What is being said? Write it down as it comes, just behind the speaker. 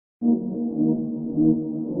They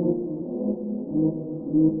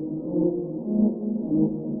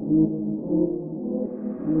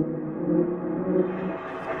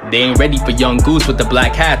ain't ready for young goose with the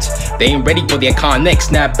black hat. They ain't ready for the iconic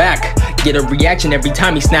snap back. Get a reaction every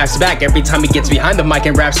time he snaps back. Every time he gets behind the mic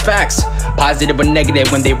and raps facts. Positive or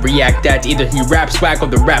negative when they react that. Either he raps whack or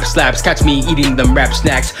the rap slaps. Catch me eating them rap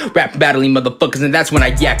snacks. Rap battling motherfuckers, and that's when I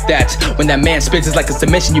yak that. When that man spits it's like a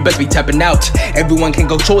submission, you best be tapping out. Everyone can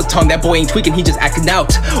control his tongue, that boy ain't tweaking, he just acting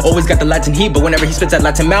out. Always got the Latin heat, but whenever he spits that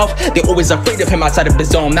Latin mouth, they always afraid of him outside of his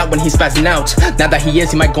zone, not when he's spazzing out. Now that he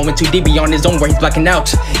is, he might go in too deep beyond his own where he's blacking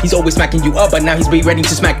out. He's always smacking you up, but now he's ready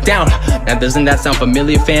to smack down. Now doesn't that sound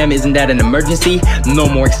familiar, fam? Isn't that an emergency? No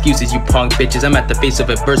more excuses, you punk bitches. I'm at the face of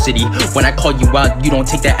adversity. When I call you out, you don't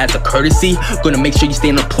take that as a courtesy. Gonna make sure you stay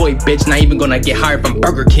unemployed, bitch. Not even gonna get hired from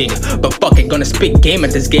Burger King. But fuck it, gonna spit game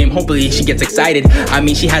at this game. Hopefully she gets excited. I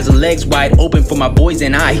mean, she has her legs wide open for my boys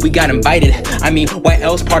and I. We got invited. I mean, what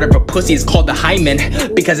else part of her pussy is called the hymen?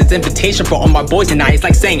 Because it's invitation for all my boys and I. It's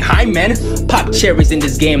like saying hi, man. Pop cherries in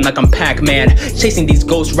this game like I'm Pac-Man. Chasing these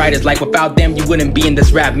ghost riders like without them you wouldn't be in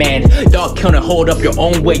this rap, man. Dog couldn't hold up your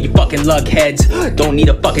own way, you fucking lug heads. Don't need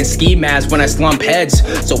a fucking ski mask when I slump heads.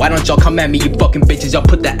 So why don't y'all come at me, you fucking bitches? Y'all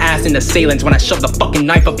put the ass in assailants when I shove the fucking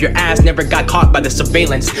knife up your ass. Never got caught by the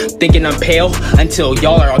surveillance. Thinking I'm pale until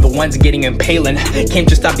y'all are the ones getting impaling. Came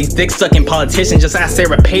to stop these dick-sucking politicians, just ask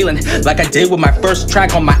Sarah Palin. Like I did with my first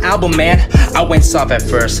track on my album, man. I went soft at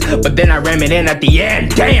first, but then I ram it in at the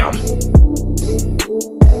end. Damn!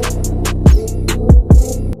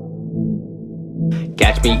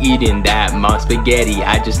 Catch me eating that mom spaghetti.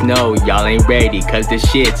 I just know y'all ain't ready, cause the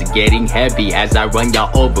shit's getting heavy as I run y'all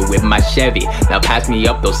over with my Chevy. Now pass me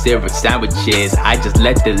up those silver sandwiches. I just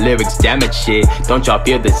let the lyrics damage shit. Don't y'all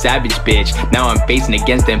feel the savage bitch? Now I'm facing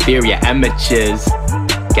against inferior amateurs.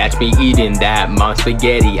 Catch me eating that mom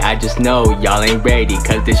spaghetti. I just know y'all ain't ready,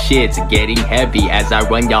 cause the shit's getting heavy as I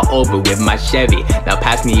run y'all over with my Chevy. Now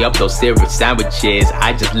pass me up those silver sandwiches.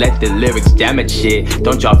 I just let the lyrics damage shit.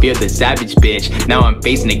 Don't y'all feel the savage bitch? Now I'm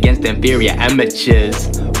facing against inferior amateurs.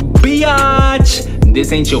 Biatch!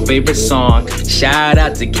 This ain't your favorite song. Shout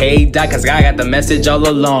out to K-Dot, cause I got the message all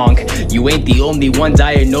along. You ain't the only one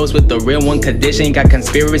diagnosed with the real one condition. Got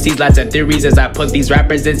conspiracies, lots of theories as I put these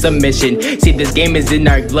rappers in submission. See, this game is in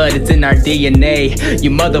our blood, it's in our DNA.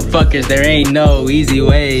 You motherfuckers, there ain't no easy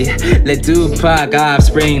way. Let Tupac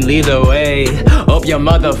offspring lead the way. Hope your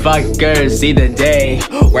motherfuckers see the day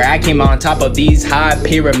where I came on top of these high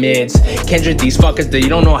pyramids. Kendrick, these fuckers, they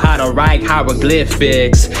don't know how to write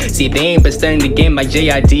hieroglyphics. See, they ain't been studying the game like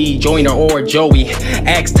J.I.D., Joyner, or Joey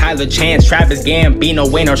X, Tyler Chance, Travis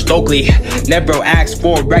Gambino, Wayne, or Stokely. Never asked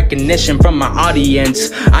for recognition from my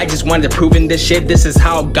audience. I just wanted to prove in this shit, this is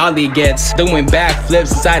how godly gets. Doing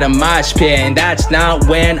backflips inside a mosh pit, and that's not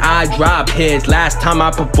when I drop hits. Last time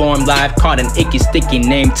I performed live, caught an icky sticky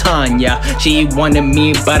named Tanya. She wanted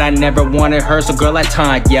me, but I never wanted her, so girl, I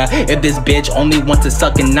Tanya. If this bitch only wants to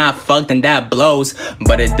suck and not fuck, then that blows.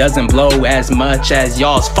 But it doesn't blow as much as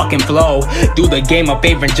y'all's fucking flow. Do the game a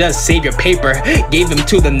favor and just save your paper. Gave them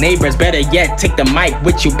to the neighbors, better yet take the mic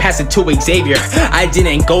with you, pass it to Xavier. I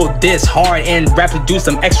didn't go this hard and rap to do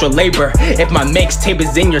some extra labor. If my mixtape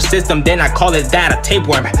is in your system, then I call it that a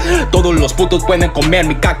tapeworm. Todos los putos pueden comer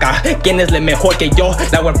mi caca. ¿Quién es el mejor que yo?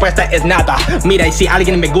 La respuesta es nada. Mira, y si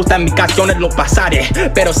alguien me gusta mis canciones lo pasaré,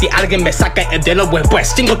 pero si alguien me saca el dedo,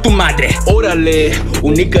 pues chingo tu madre. Órale,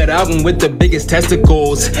 un Nicaraguan with the biggest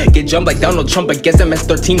testicles. Get jumped like Donald Trump against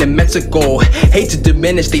MS-13 in Mexico. Hate to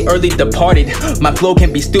diminish the early departed. My flow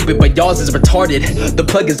can be stupid, but y'all's is retarded. The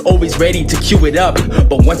plug is always ready to cue it up,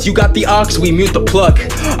 but once you got the aux, we mute the plug.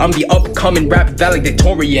 I'm the upcoming rap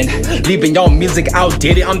valedictorian, leaving y'all music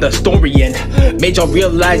outdated. I'm the historian. Made y'all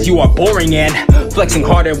realize you are boring and flexing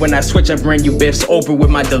harder when I switch. I bring you biffs over with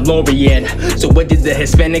my DeLorean. So what did the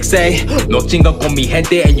Hispanic say? No chinga con mi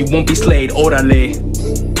gente and you won't be slayed. Órale.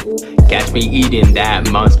 Catch me eating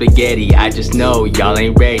that mom spaghetti. I just know y'all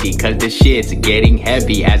ain't ready, cause the shit's getting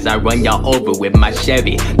heavy as I run y'all over with my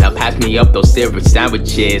Chevy. Now pass me up those silver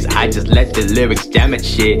sandwiches. I just let the lyrics damage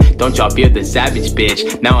shit. Don't y'all feel the savage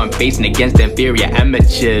bitch? Now I'm facing against inferior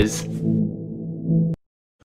amateurs.